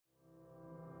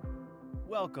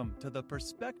Welcome to the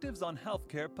Perspectives on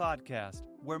Healthcare podcast,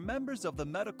 where members of the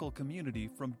medical community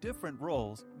from different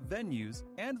roles, venues,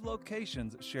 and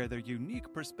locations share their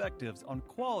unique perspectives on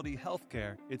quality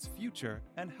healthcare, its future,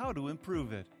 and how to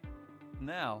improve it.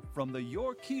 Now, from the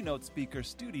Your Keynote Speaker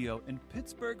studio in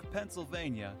Pittsburgh,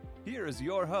 Pennsylvania, here is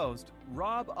your host,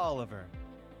 Rob Oliver.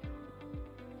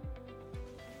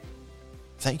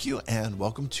 Thank you, and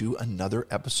welcome to another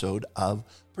episode of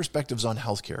Perspectives on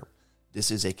Healthcare. This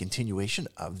is a continuation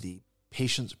of the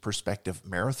Patient's Perspective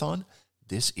Marathon.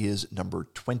 This is number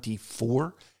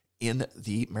 24 in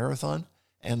the marathon.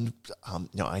 And,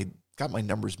 I got my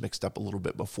numbers mixed up a little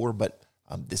bit before, but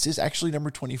this is actually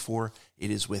number 24.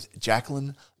 It is with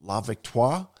Jaquelyn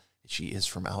LaVictoire. She is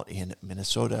from out in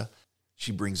Minnesota.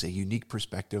 She brings a unique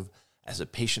perspective as a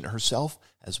patient herself,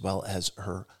 as well as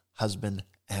her husband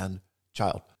and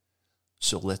child.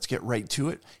 So let's get right to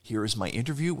it. Here is my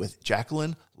interview with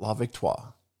Jaquelyn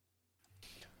LaVictoire.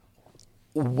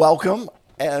 Welcome,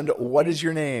 and what is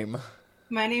your name?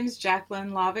 My name's Jaquelyn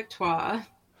LaVictoire.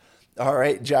 All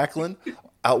right, Jaquelyn,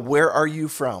 where are you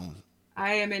from?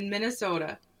 I am in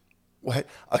Minnesota. What?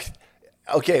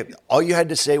 Okay, all you had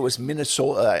to say was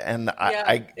Minnesota, and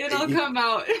it'll come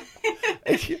out.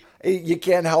 You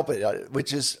can't help it,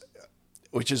 which is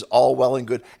all well and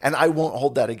good, and I won't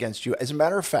hold that against you. As a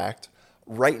matter of fact,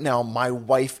 right now my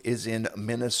wife is in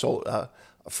Minnesota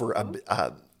for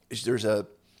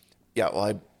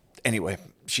anyway,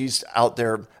 she's out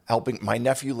there helping. My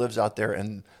nephew lives out there,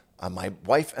 and my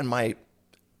wife and my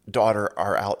daughter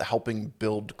are out helping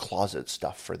build closet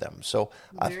stuff for them. So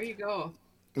there you go.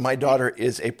 My daughter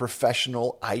is a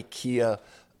professional IKEA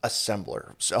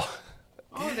assembler. So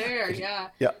yeah.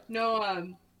 No,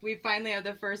 we finally had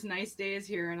the first nice days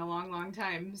here in a long, long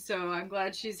time. So I'm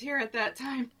glad she's here at that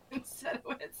time instead of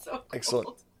when it's so cold. Excellent.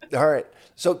 All right.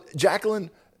 So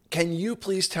Jaquelyn, can you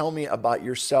please tell me about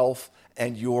yourself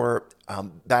and your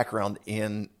background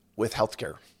with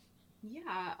healthcare?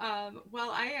 Yeah.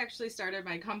 Well, I actually started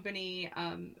my company.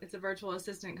 It's a virtual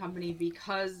assistant company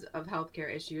because of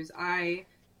healthcare issues. I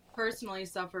personally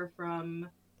suffer from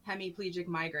hemiplegic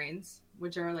migraines,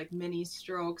 which are like mini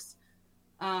strokes,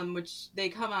 which they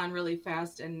come on really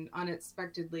fast and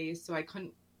unexpectedly. So I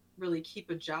couldn't really keep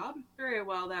a job very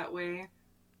well that way.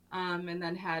 And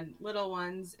then had little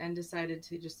ones and decided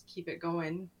to just keep it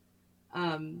going.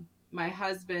 My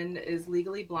husband is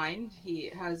legally blind.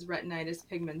 He has retinitis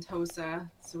pigmentosa.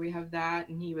 So we have that.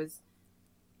 And he was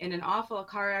in an awful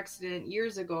car accident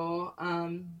years ago,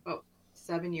 about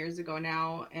 7 years ago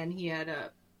now. And he had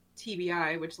a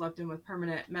TBI, which left him with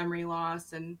permanent memory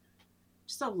loss and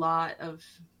just a lot of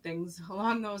things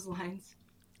along those lines.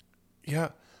 Yeah.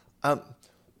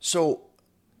 So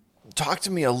talk to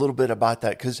me a little bit about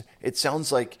that, because it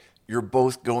sounds like you're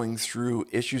both going through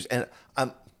issues. And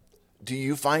do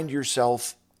you find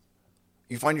yourself,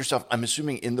 I'm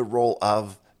assuming, in the role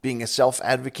of being a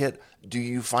self-advocate? Do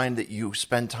you find that you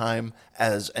spend time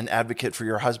as an advocate for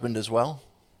your husband as well?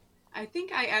 I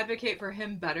think I advocate for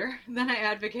him better than I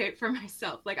advocate for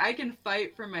myself. Like, I can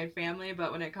fight for my family,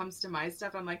 but when it comes to my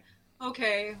stuff, I'm like,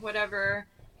 okay, whatever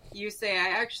you say. I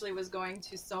actually was going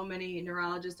to so many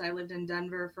neurologists. I lived in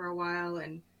Denver for a while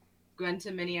and went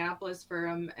to Minneapolis for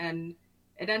them. And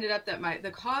it ended up that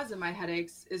the cause of my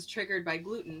headaches is triggered by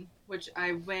gluten, which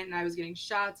I went and I was getting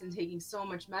shots and taking so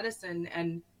much medicine,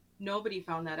 and nobody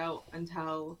found that out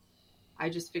until I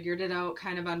just figured it out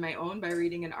kind of on my own by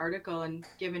reading an article and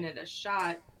giving it a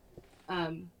shot.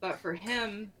 But for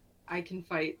him, I can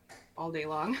fight all day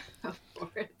long for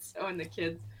it. So, and the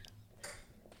kids.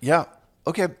 Yeah.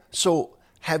 Okay. So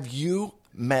have you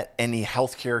met any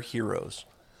healthcare heroes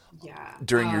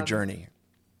during your journey?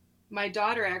 My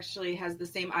daughter actually has the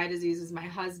same eye disease as my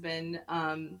husband.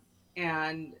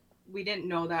 And we didn't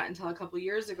know that until a couple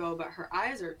years ago, but her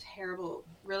eyes are terrible,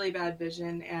 really bad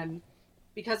vision. And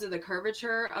because of the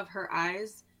curvature of her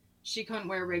eyes, she couldn't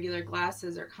wear regular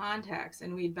glasses or contacts.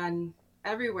 And we'd been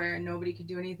everywhere and nobody could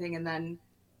do anything. And then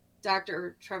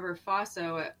Dr. Trevor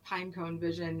Fosso at Pinecone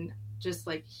Vision,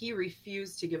 he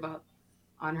refused to give up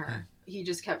on her. He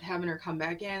just kept having her come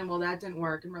back in. Well, that didn't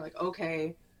work. And we're like,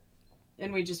 okay.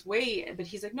 And we just wait. But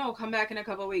he's like, no, come back in a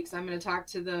couple of weeks. I'm going to talk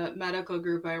to the medical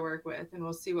group I work with and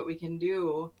we'll see what we can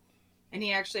do. And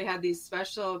he actually had these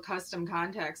special custom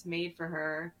contacts made for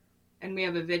her. And we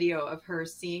have a video of her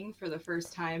seeing for the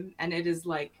first time. And it is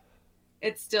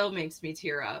it still makes me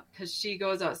tear up because she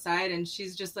goes outside and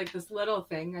she's just like this little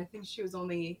thing. I think she was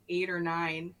only 8 or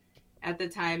 9 at the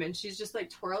time. And she's just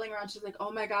twirling around. She's like,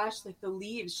 oh my gosh, the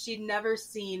leaves. She'd never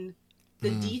seen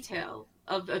the detail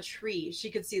of a tree.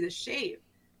 She could see the shape,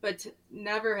 but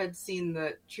never had seen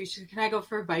the tree. She said, can I go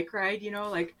for a bike ride? Like I'm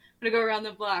going to go around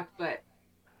the block. But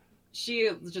she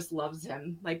just loves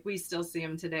him. Like we still see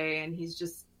him today, and he's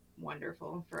just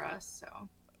wonderful for us. So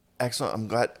Excellent. I'm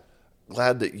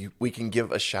glad that we can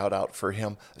give a shout out for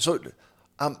him. So,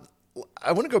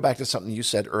 I want to go back to something you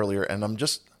said earlier, and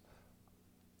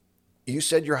you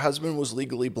said your husband was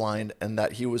legally blind and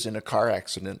that he was in a car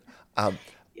accident.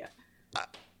 yeah,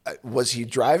 Was he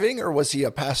driving or was he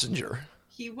a passenger?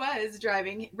 he was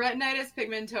driving. Retinitis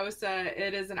pigmentosa,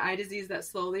 it is an eye disease that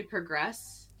slowly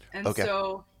progresses. And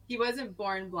so he wasn't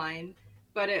born blind,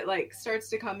 but it like starts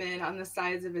to come in on the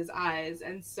sides of his eyes.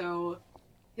 And so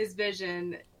his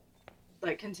vision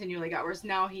like continually got worse.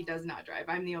 Now he does not drive.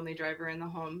 I'm the only driver in the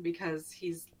home because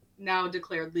he's now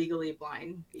declared legally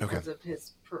blind because of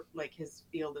his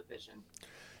field of vision.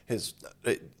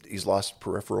 He's lost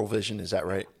peripheral vision. Is that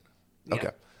right? Yeah. Okay.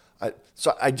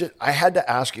 I had to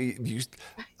ask you.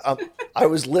 I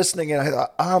was listening and I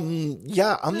thought,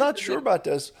 yeah, I'm not sure about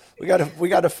this. We got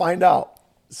to find out.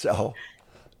 So,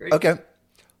 Great. Okay.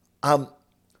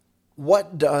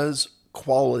 What does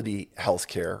quality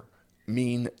healthcare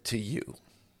mean to you?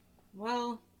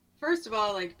 Well, first of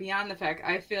all, like beyond the fact,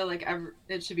 I feel like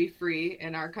it should be free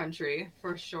in our country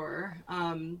for sure.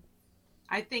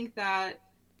 I think that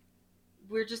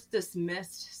we're just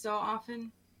dismissed so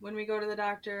often when we go to the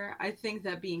doctor. I think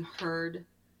that being heard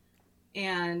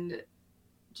and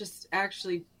just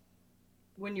actually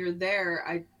when you're there,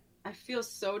 I feel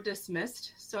so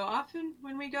dismissed so often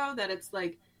when we go that it's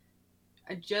like,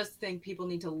 I just think people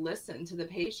need to listen to the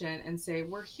patient and say,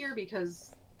 we're here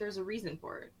because there's a reason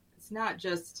for it. It's not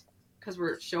just because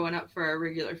we're showing up for a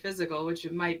regular physical, which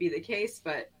might be the case,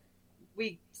 but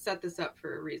we set this up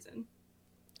for a reason.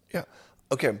 Yeah.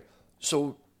 Okay.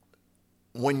 So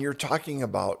when you're talking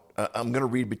about, I'm going to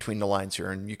read between the lines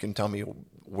here and you can tell me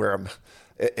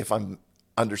if I'm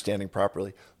understanding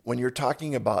properly. When you're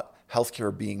talking about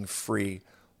healthcare being free,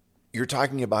 you're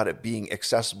talking about it being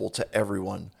accessible to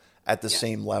everyone at the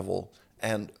same level.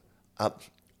 And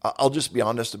I'll just be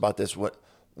honest about this.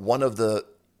 One of the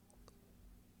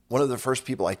first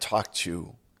people I talked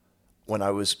to when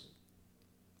I was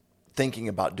thinking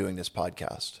about doing this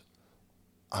podcast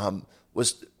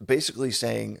was basically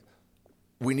saying,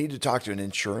 we need to talk to an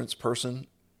insurance person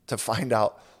to find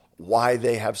out why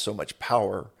they have so much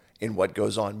power in what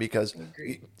goes on. Because,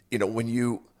 when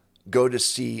you go to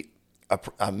see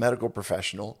a medical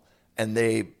professional and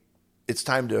it's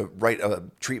time to write a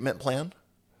treatment plan,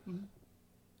 mm-hmm.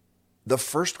 The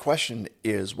first question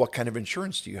is, what kind of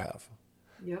insurance do you have?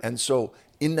 Yep. And so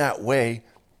in that way,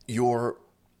 your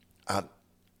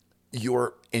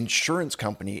insurance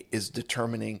company is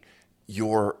determining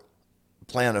your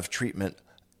plan of treatment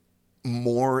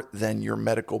more than your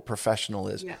medical professional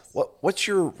is. Yes. What's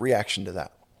your reaction to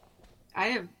that?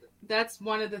 That's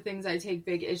one of the things I take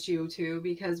big issue to,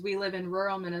 because we live in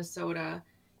rural Minnesota,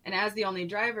 and as the only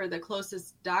driver, the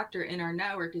closest doctor in our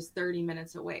network is 30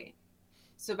 minutes away.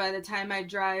 So by the time I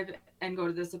drive and go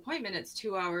to this appointment, it's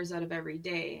 2 hours out of every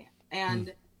day.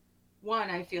 And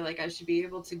one, I feel like I should be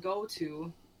able to go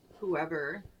to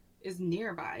whoever is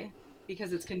nearby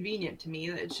because it's convenient to me.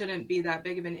 It shouldn't be that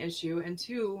big of an issue. And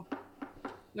two,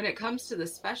 when it comes to the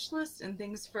specialists and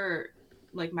things for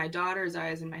like my daughter's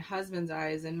eyes and my husband's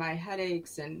eyes and my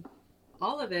headaches and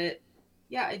all of it,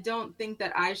 I don't think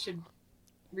that I should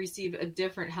receive a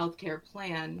different healthcare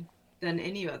plan than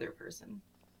any other person.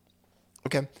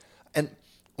 Okay. And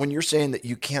when you're saying that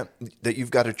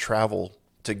you've got to travel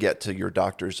to get to your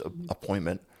doctor's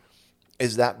appointment,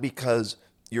 is that because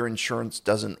your insurance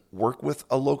doesn't work with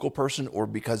a local person, or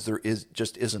because there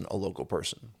isn't a local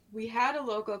person? We had a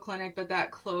local clinic, but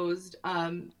that closed.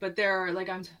 But there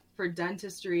are for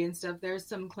dentistry and stuff, there's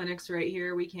some clinics right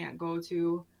here we can't go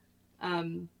to.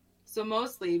 So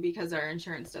mostly because our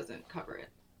insurance doesn't cover it.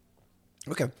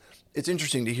 Okay. It's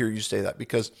interesting to hear you say that,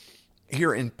 because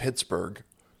here in Pittsburgh,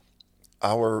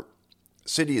 our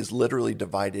city is literally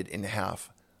divided in half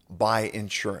by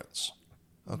insurance.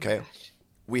 Okay. Oh,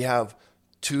 we have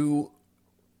two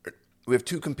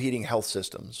competing health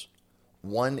systems.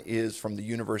 One is from the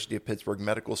University of Pittsburgh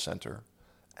Medical Center,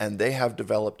 and they have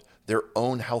developed their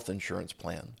own health insurance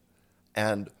plan.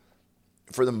 And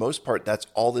for the most part, that's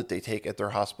all that they take at their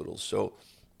hospitals. So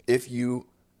if you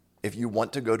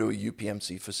want to go to a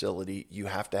UPMC facility, you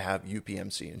have to have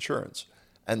UPMC insurance.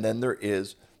 And then there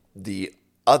is the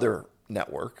other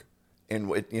network,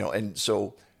 and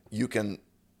so UPMC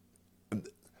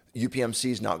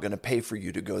is not going to pay for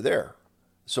you to go there.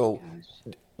 So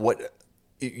what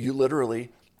you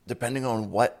literally, depending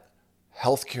on what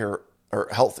healthcare or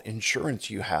health insurance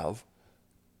you have,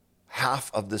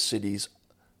 half of the city's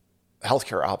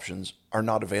healthcare options are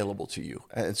not available to you.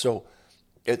 And so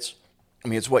it's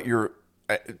what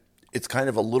it's kind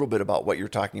of a little bit about what you're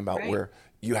talking about, Right. where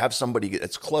you have somebody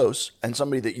that's close and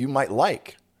somebody that you might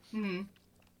like,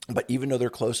 but even though they're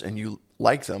close and you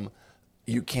like them,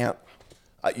 you can't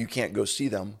go see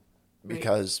them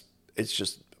because it's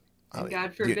just, and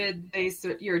God forbid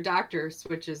your doctor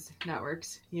switches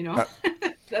networks,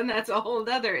 then that's a whole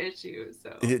other issue.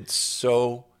 So it's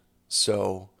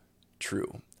so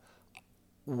true.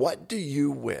 What do you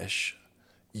wish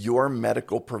your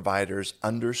medical providers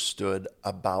understood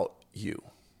about you?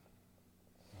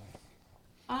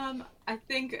 I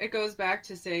think it goes back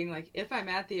to saying, like, if I'm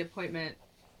at the appointment,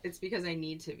 it's because I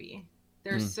need to be.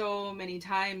 There's so many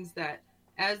times that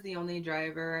as the only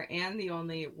driver and the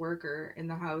only worker in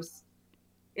the house,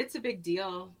 it's a big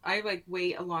deal. I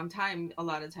wait a long time a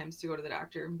lot of times to go to the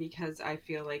doctor because I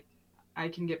feel like I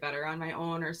can get better on my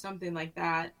own or something like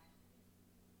that.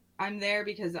 I'm there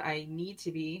because I need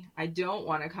to be. I don't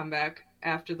want to come back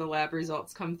after the lab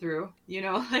results come through.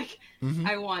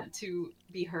 I want to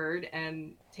be heard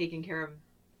and taken care of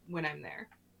when I'm there.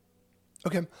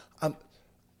 Okay.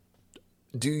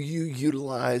 Do you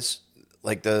utilize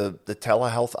like the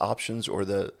telehealth options or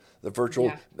the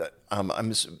virtual? Yeah. I'm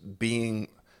just being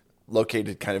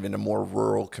located kind of in a more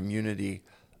rural community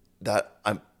that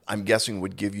I'm guessing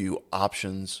would give you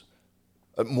options,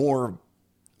 more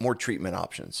treatment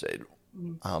options.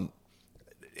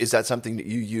 Is that something that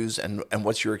you use, and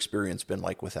what's your experience been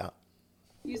like with that?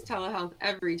 Use telehealth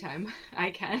every time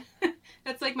I can.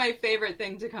 That's like my favorite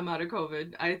thing to come out of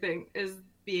COVID, I think, is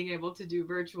being able to do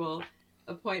virtual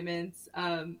appointments.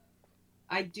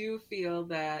 I do feel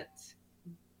that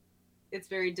it's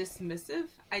very dismissive.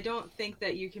 I don't think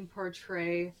that you can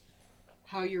portray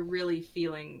how you're really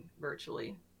feeling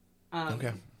virtually.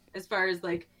 Okay. As far as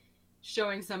like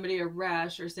showing somebody a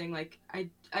rash or saying like,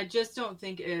 I just don't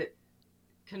think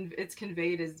it's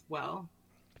conveyed as well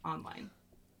online.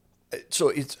 So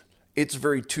it's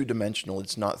very two-dimensional.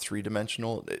 It's not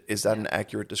three-dimensional. Is that an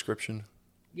accurate description?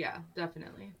 Yeah,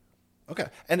 definitely. Okay.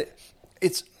 And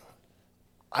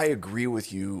I agree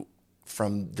with you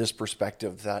from this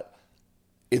perspective that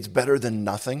it's better than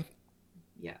nothing.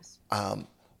 Yes.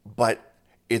 But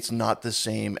it's not the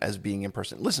same as being in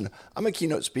person. Listen, I'm a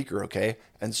keynote speaker, okay?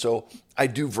 And so I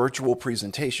do virtual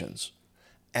presentations.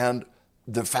 And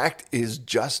the fact is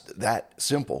just that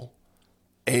simple.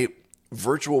 A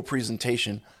virtual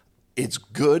presentation, it's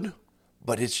good,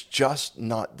 but it's just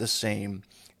not the same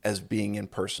as being in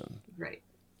person. Right.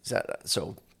 Is that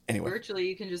so? Anyway, virtually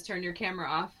you can just turn your camera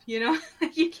off. You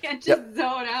can't just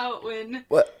zone out when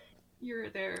you're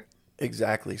there.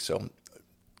 Exactly. So,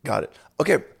 got it.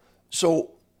 Okay.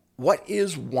 So, what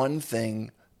is one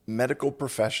thing medical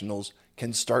professionals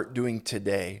can start doing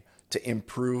today to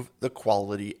improve the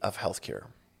quality of healthcare?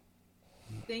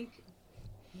 I think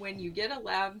when you get a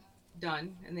lab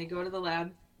done and they go to the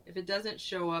lab, if it doesn't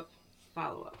show up,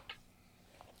 follow up.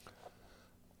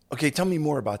 Okay, tell me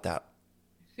more about that.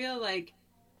 I feel like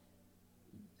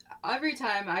every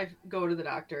time I go to the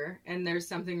doctor and there's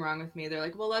something wrong with me, they're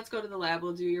like, well, let's go to the lab.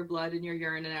 We'll do your blood and your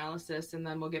urine analysis, and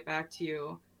then we'll get back to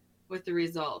you with the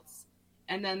results.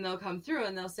 And then they'll come through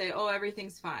and they'll say, oh,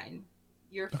 everything's fine.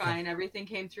 You're fine. Everything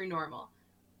came through normal.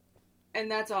 And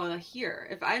that's all I hear.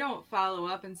 If I don't follow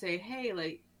up and say, hey,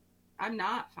 like, I'm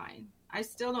not fine. I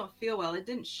still don't feel well. It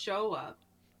didn't show up,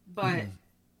 but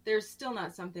there's still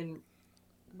not something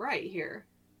right here.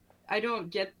 I don't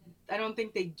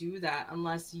think they do that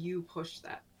unless you push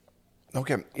that.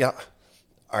 Okay. Yeah.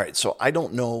 All right. So I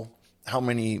don't know how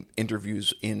many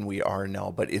interviews in we are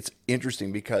now, but it's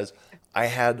interesting because I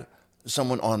had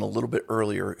someone on a little bit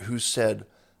earlier who said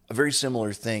a very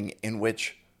similar thing in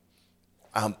which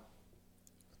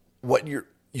what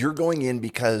you're going in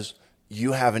because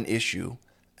you have an issue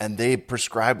and they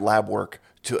prescribe lab work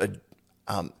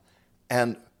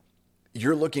and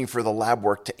you're looking for the lab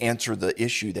work to answer the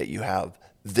issue that you have.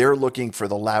 They're looking for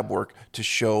the lab work to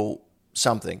show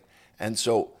something. And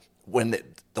so when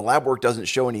the lab work doesn't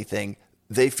show anything,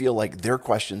 they feel like their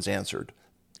question's answered.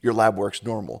 Your lab work's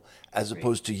normal, as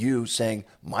opposed to you saying,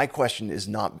 my question is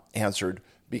not answered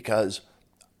because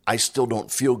I still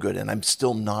don't feel good and I'm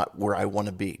still not where I want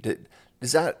to be.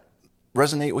 Does that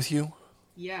resonate with you?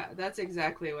 Yeah, that's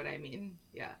exactly what I mean.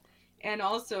 Yeah. And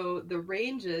also the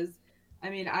ranges,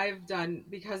 I mean, I've done,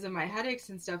 because of my headaches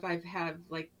and stuff, I've had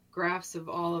like graphs of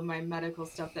all of my medical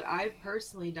stuff that I've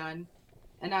personally done.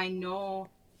 And I know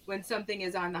when something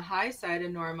is on the high side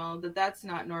of normal, that's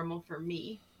not normal for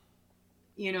me.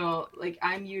 Like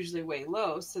I'm usually way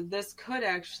low. So this could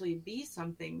actually be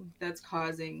something that's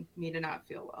causing me to not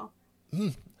feel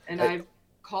well. And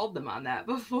called them on that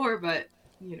before, but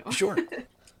Sure.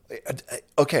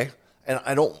 Okay. And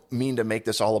I don't mean to make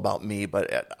this all about me,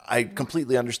 but I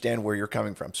completely understand where you're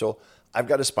coming from. So I've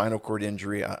got a spinal cord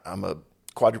injury. I'm a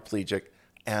quadriplegic,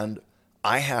 and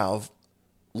I have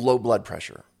low blood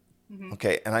pressure. Mm-hmm.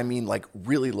 Okay. And I mean like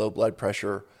really low blood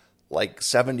pressure, like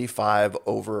 75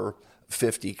 over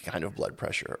 50 kind of blood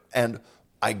pressure. And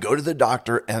I go to the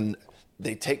doctor and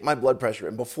they take my blood pressure.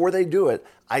 And before they do it,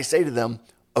 I say to them,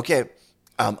 okay,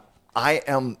 I'm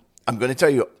going to tell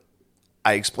you,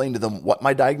 I explain to them what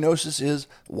my diagnosis is,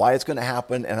 why it's going to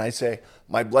happen. And I say,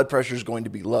 my blood pressure is going to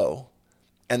be low.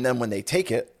 And then when they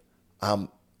take it and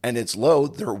it's low,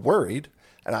 they're worried.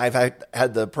 And I've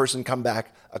had the person come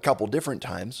back a couple different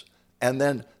times. And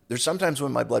then there's sometimes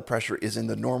when my blood pressure is in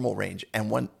the normal range.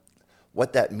 And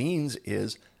what that means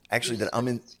is actually that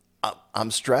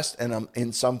I'm stressed and I'm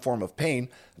in some form of pain.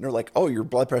 And they're like, oh, your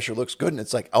blood pressure looks good. And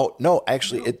it's like, oh, no,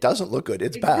 actually, it doesn't look good.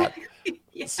 It's bad.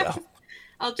 Yes. So,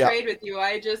 I'll trade with you.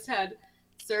 I just had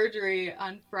surgery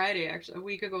on Friday, actually, a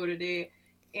week ago today.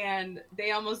 And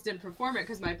they almost didn't perform it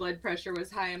because my blood pressure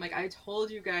was high. I'm like, I told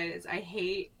you guys, I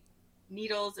hate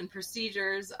needles and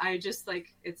procedures. I just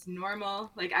it's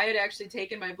normal. Like I had actually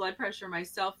taken my blood pressure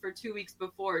myself for 2 weeks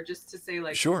before just to say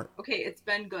sure. Okay, it's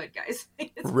been good, guys.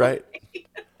 Right.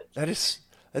 Okay.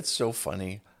 That's so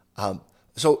funny.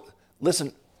 So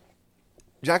listen,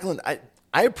 Jaquelyn,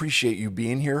 I appreciate you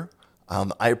being here.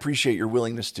 I appreciate your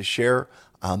willingness to share.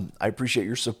 I appreciate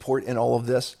your support in all of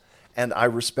this. And I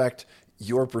respect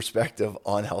your perspective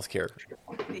on healthcare.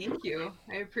 Thank you.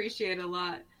 I appreciate it a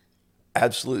lot.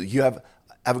 Absolutely. You have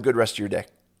a good rest of your day.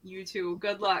 You too.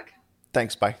 Good luck.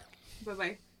 Thanks. Bye.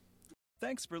 Bye-bye.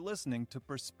 Thanks for listening to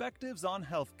Perspectives on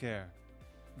Healthcare.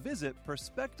 Visit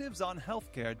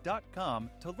perspectivesonhealthcare.com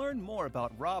to learn more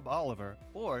about Rob Oliver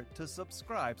or to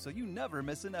subscribe so you never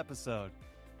miss an episode.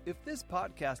 If this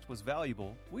podcast was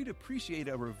valuable, we'd appreciate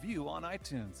a review on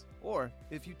iTunes. Or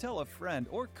if you tell a friend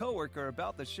or coworker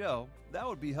about the show, that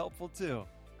would be helpful too.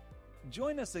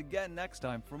 Join us again next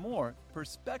time for more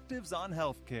Perspectives on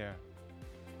Healthcare.